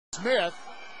Smith.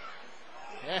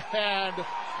 And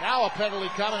now a penalty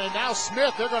coming, and now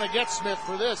Smith, they're going to get Smith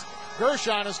for this.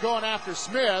 Gershon is going after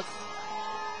Smith.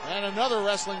 And another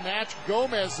wrestling match.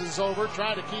 Gomez is over,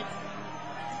 trying to keep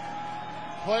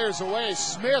players away.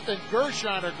 Smith and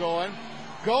Gershon are going.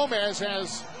 Gomez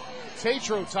has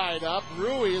Tetrault tied up.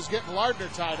 Rui is getting Lardner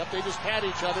tied up. They just pat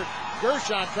each other.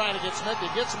 Gershon trying to get Smith.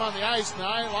 He gets him on the ice.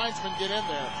 9 linesmen get in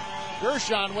there.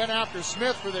 Gershon went after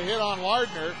Smith for the hit on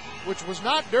Lardner, which was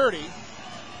not dirty.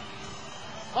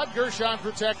 But Gershon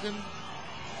protecting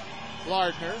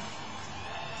Lardner.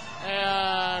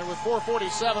 And with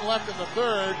 4:47 left in the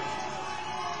third,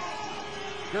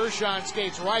 Gershon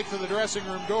skates right to the dressing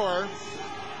room door.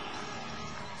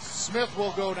 Smith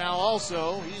will go now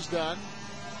also. He's done.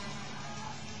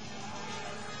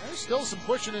 There's still some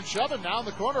pushing and shoving now in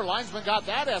the corner. Linesman got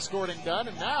that escorting done,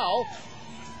 and now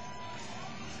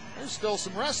there's still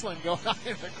some wrestling going on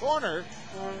in the corner.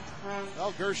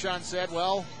 Well, Gershon said,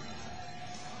 well,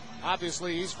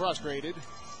 obviously he's frustrated.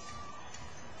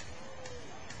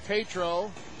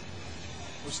 Tetrault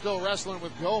was still wrestling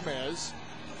with Gomez.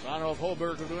 So I don't know if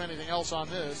Holberg will do anything else on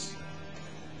this.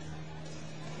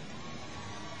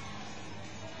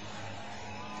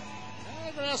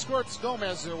 They're going to escort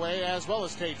Gomez away as well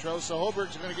as Tetrault, so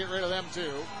Holberg's going to get rid of them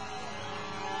too.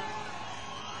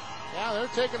 Yeah, they're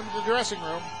taking him to the dressing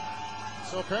room.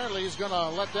 So apparently he's going to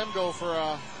let them go for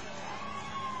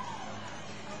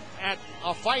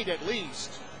a fight at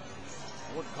least.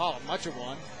 I wouldn't call it much of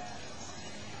one.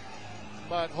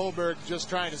 But Holberg just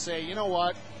trying to say, you know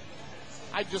what?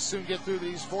 I'd just soon get through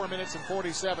these 4 minutes and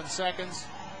 47 seconds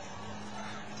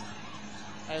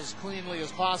as cleanly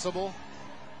as possible.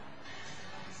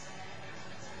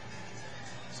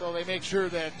 So they make sure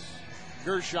that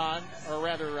Gershon, or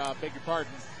rather, beg your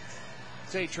pardon,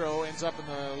 Tetrault ends up in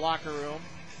the locker room.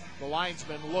 The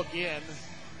linesmen look in.